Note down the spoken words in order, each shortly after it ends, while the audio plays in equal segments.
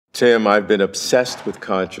Tim, I've been obsessed with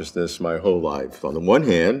consciousness my whole life. On the one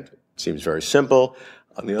hand, it seems very simple.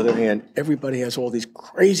 On the other hand, everybody has all these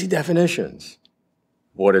crazy definitions.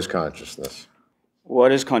 What is consciousness?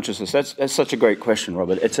 What is consciousness? That's such a great question,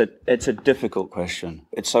 Robert. It's a difficult question.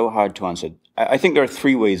 It's so hard to answer. I think there are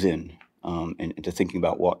three ways into thinking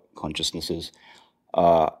about what consciousness is.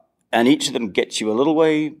 And each of them gets you a little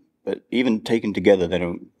way, but even taken together, they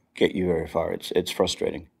don't get you very far. It's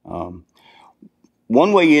frustrating.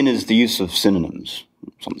 One way in is the use of synonyms,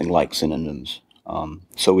 something like synonyms.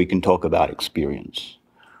 So we can talk about experience,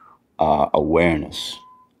 awareness.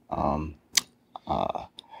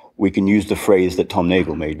 We can use the phrase that Tom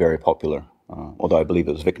Nagel made very popular, although I believe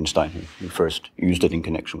it was Wittgenstein who first used it in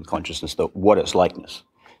connection with consciousness, the what its likeness.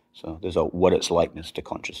 So there's a what its likeness to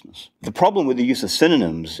consciousness. The problem with the use of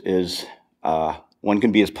synonyms is one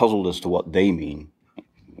can be as puzzled as to what they mean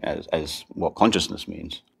as what consciousness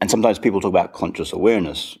means. And sometimes people talk about conscious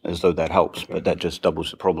awareness as though that helps, but that just doubles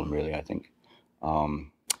the problem, really, I think.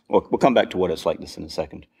 We'll come back to what it's likeness in a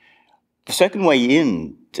second. The second way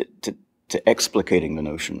in to explicating the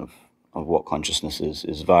notion of what consciousness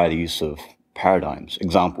is via the use of paradigms,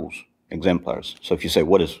 examples, exemplars. So if you say,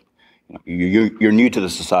 what is, you're new to the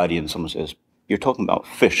society and someone says, you're talking about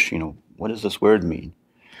fish, what does this word mean?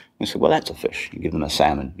 You say, well, that's a fish. You give them a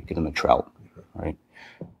salmon, you give them a trout, right?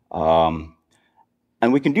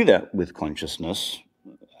 And we can do that with consciousness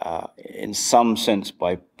in some sense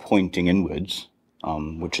by pointing inwards,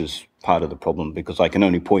 which is part of the problem because I can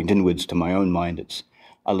only point inwards to my own mind. It's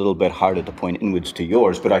a little bit harder to point inwards to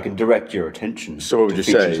yours, but I can direct your attention so what would to you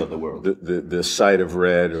features say, of the world. The sight of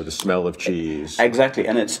red or the smell of cheese. Exactly,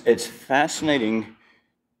 and it's fascinating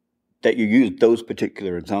that you use those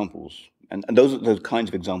particular examples, and those are the kinds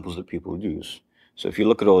of examples that people use. So if you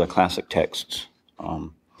look at all the classic texts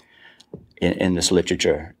in this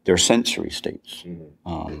literature, there are sensory states.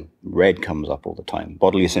 Red comes up all the time.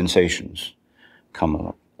 Bodily sensations come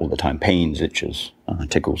up all the time. Pains, itches,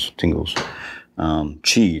 tickles, tingles.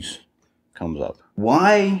 Cheese comes up.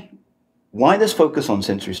 Why this focus on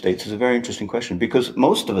sensory states is a very interesting question because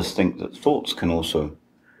most of us think that thoughts can also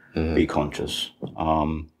be conscious.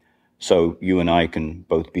 So you and I can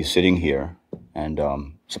both be sitting here and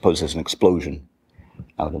suppose there's an explosion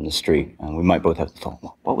out in the street and we might both have thought,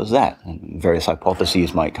 well, what was that? And various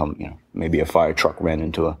hypotheses might come, maybe a fire truck ran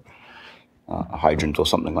into a hydrant or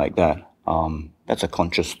something like that. That's a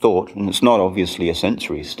conscious thought and it's not obviously a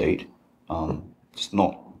sensory state. It's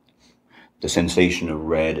not the sensation of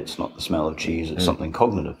red, it's not the smell of cheese, it's something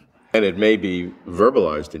cognitive. And it may be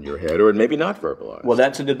verbalized in your head, or it may be not verbalized. Well,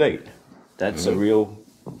 that's a debate. That's a real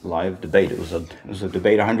live debate. It was a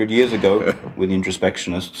debate 100 years ago with the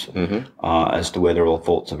introspectionists as to whether all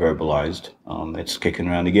thoughts are verbalized. It's kicking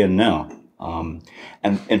around again now.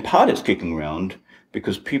 And in part it's kicking around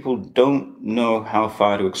because people don't know how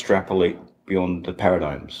far to extrapolate beyond the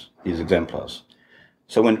paradigms, these exemplars.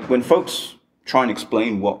 So when folks try and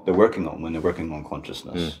explain what they're working on when they're working on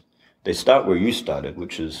consciousness, they start where you started,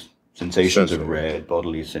 which is sensations of red,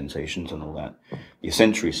 bodily sensations and all that, the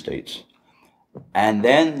sensory states. And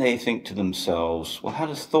then they think to themselves, well, how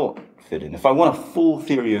does thought fit in? If I want a full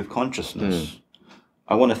theory of consciousness,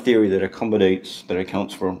 I want a theory that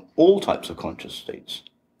accounts for all types of conscious states.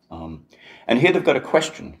 And here they've got a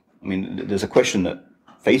question. I mean, there's a question that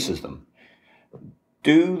faces them.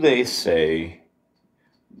 Do they say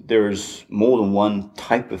there's more than one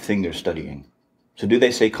type of thing they're studying? So do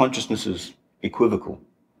they say consciousness is equivocal,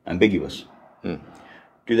 ambiguous?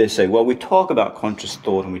 Do they say, well, we talk about conscious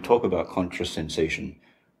thought and we talk about conscious sensation,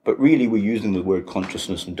 but really we're using the word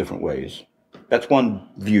consciousness in different ways? That's one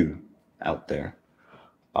view out there.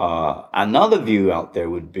 Another view out there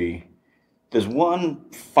would be, there's one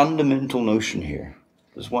fundamental notion here.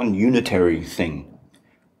 There's one unitary thing.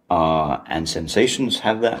 And sensations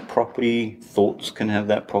have that property, thoughts can have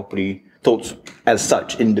that property, thoughts as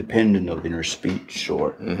such independent of inner speech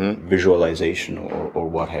or visualization or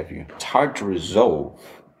what have you. It's hard to resolve.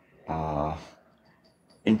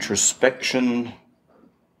 Introspection,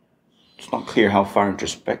 it's not clear how far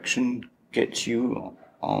introspection gets you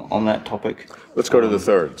on that topic. Let's go to the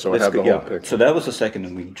third, so I have the whole picture. So that was the second,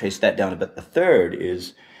 and we can trace that down a bit. The third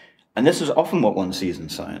is, and this is often what one sees in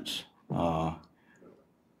science,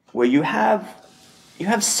 where you have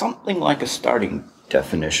something like a starting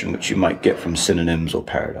definition, which you might get from synonyms or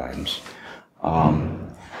paradigms,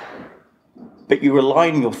 but you rely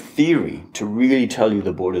on your theory to really tell you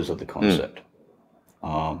the borders of the concept.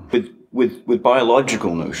 With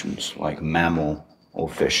biological notions like mammal or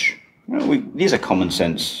fish, these are common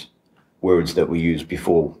sense words that we used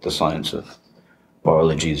before the science of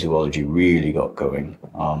biology, zoology really got going.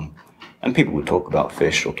 And people would talk about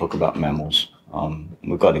fish or talk about mammals.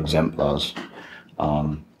 We've got exemplars.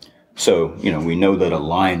 So, you know, we know that a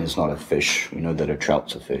lion is not a fish. We know that a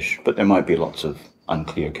trout's a fish. But there might be lots of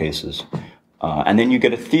unclear cases. And then you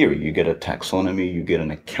get a theory. You get a taxonomy. You get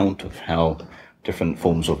an account of how different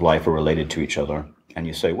forms of life are related to each other. And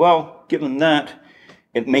you say, well, given that,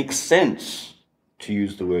 it makes sense to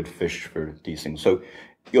use the word fish for these things. So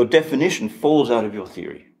your definition falls out of your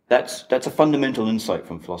theory. That's a fundamental insight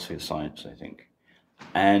from philosophy of science, I think.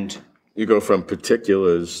 And you go from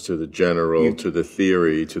particulars to the general, to the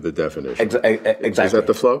theory, to the definition. Exactly. Is that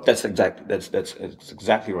the flow? That's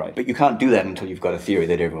exactly right. But you can't do that until you've got a theory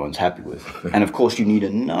that everyone's happy with. And of course, you need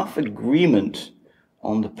enough agreement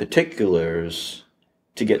on the particulars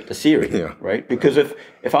to get the theory, right? Because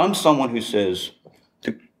if I'm someone who says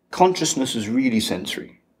the consciousness is really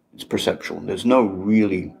sensory, it's perceptual, there's no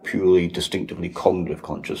really purely distinctively cognitive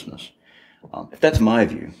consciousness. If that's my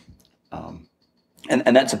view,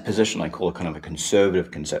 and that's a position I call a kind of a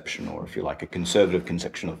conservative conception, or if you like, a conservative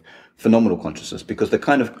conception of phenomenal consciousness, because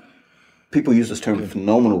people use this term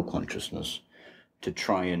phenomenal consciousness to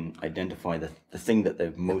try and identify the thing that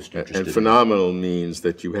they're most interested in. And phenomenal means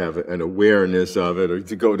that you have an awareness of it, or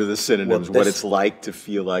to go to the synonyms, what it's like to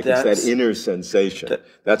feel like. It's that inner sensation.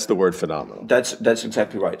 That's the word phenomenal. That's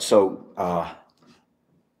exactly right. So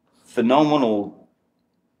phenomenal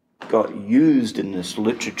got used in this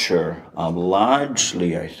literature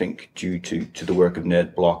largely, I think, due to the work of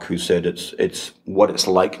Ned Block, who said it's what its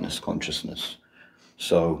likeness consciousness.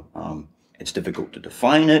 So it's difficult to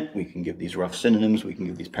define it. We can give these rough synonyms. We can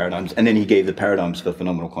give these paradigms. And then he gave the paradigms for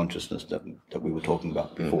phenomenal consciousness that we were talking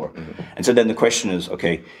about before. Mm-hmm. And so then the question is,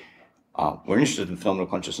 okay, we're interested in phenomenal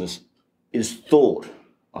consciousness. Is thought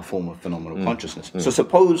a form of phenomenal consciousness? So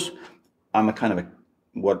suppose I'm a kind of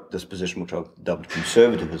what this position which I've dubbed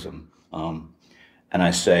conservatism, and I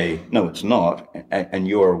say, no, it's not, and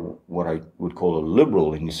you're what I would call a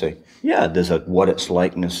liberal, and you say, yeah, there's a what its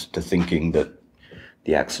likeness to thinking that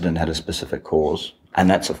the accident had a specific cause, and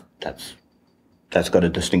that's got a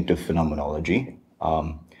distinctive phenomenology.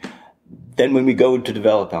 Then when we go to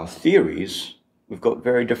develop our theories, we've got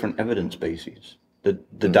very different evidence bases. The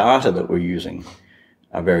data that we're using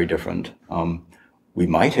are very different. We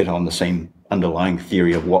might hit on the same underlying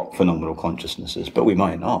theory of what phenomenal consciousness is, but we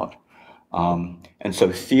might not. And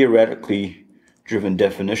so theoretically driven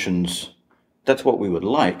definitions, that's what we would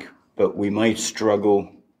like, but we might struggle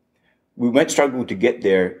to get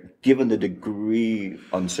there given the degree of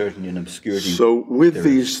uncertainty and obscurity. So with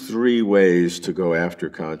these three ways to go after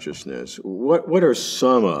consciousness, what are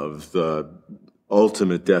some of the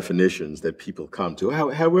ultimate definitions that people come to,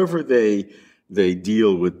 however they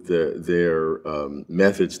deal with their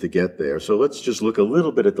methods to get there? So let's just look a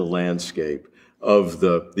little bit at the landscape of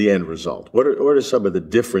the end result. What are some of the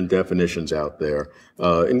different definitions out there,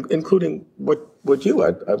 including what you?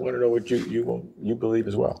 I want to know what you believe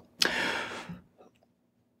as well.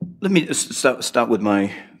 Let me start with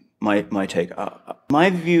my take. My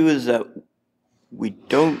view is that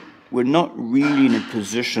we're not really in a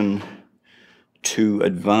position to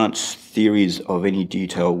advance theories of any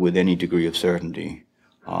detail with any degree of certainty.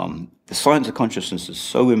 The science of consciousness is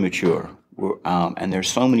so immature, and there's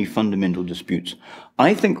so many fundamental disputes.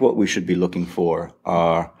 I think what we should be looking for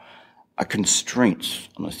are constraints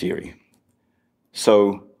on a theory.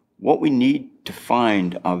 So what we need to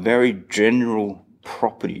find are very general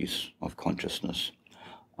properties of consciousness.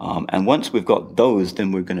 And once we've got those,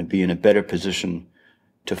 then we're going to be in a better position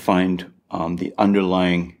to find the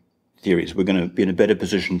underlying theories. We're going to be in a better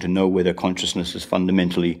position to know whether consciousness is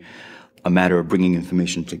fundamentally a matter of bringing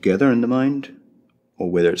information together in the mind, or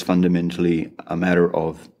whether it's fundamentally a matter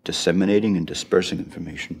of disseminating and dispersing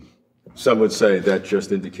information. Some would say that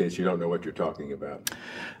just indicates you don't know what you're talking about.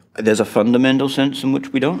 There's a fundamental sense in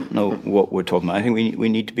which we don't know what we're talking about. I think we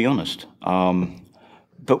need to be honest.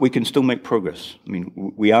 But we can still make progress. I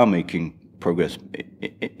mean, we are making progress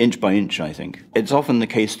inch by inch, I think. It's often the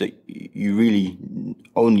case that you really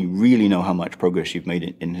only really know how much progress you've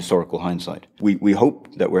made in historical hindsight. We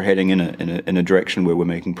hope that we're heading in a direction where we're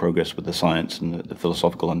making progress with the science and the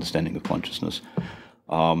philosophical understanding of consciousness.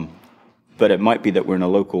 But it might be that we're in a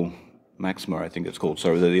local maxima, I think it's called.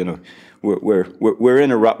 So that, you know, we're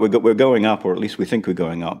in a rut. We're going up, or at least we think we're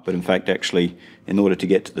going up. But in fact, actually, in order to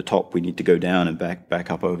get to the top, we need to go down and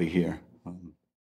back up over here.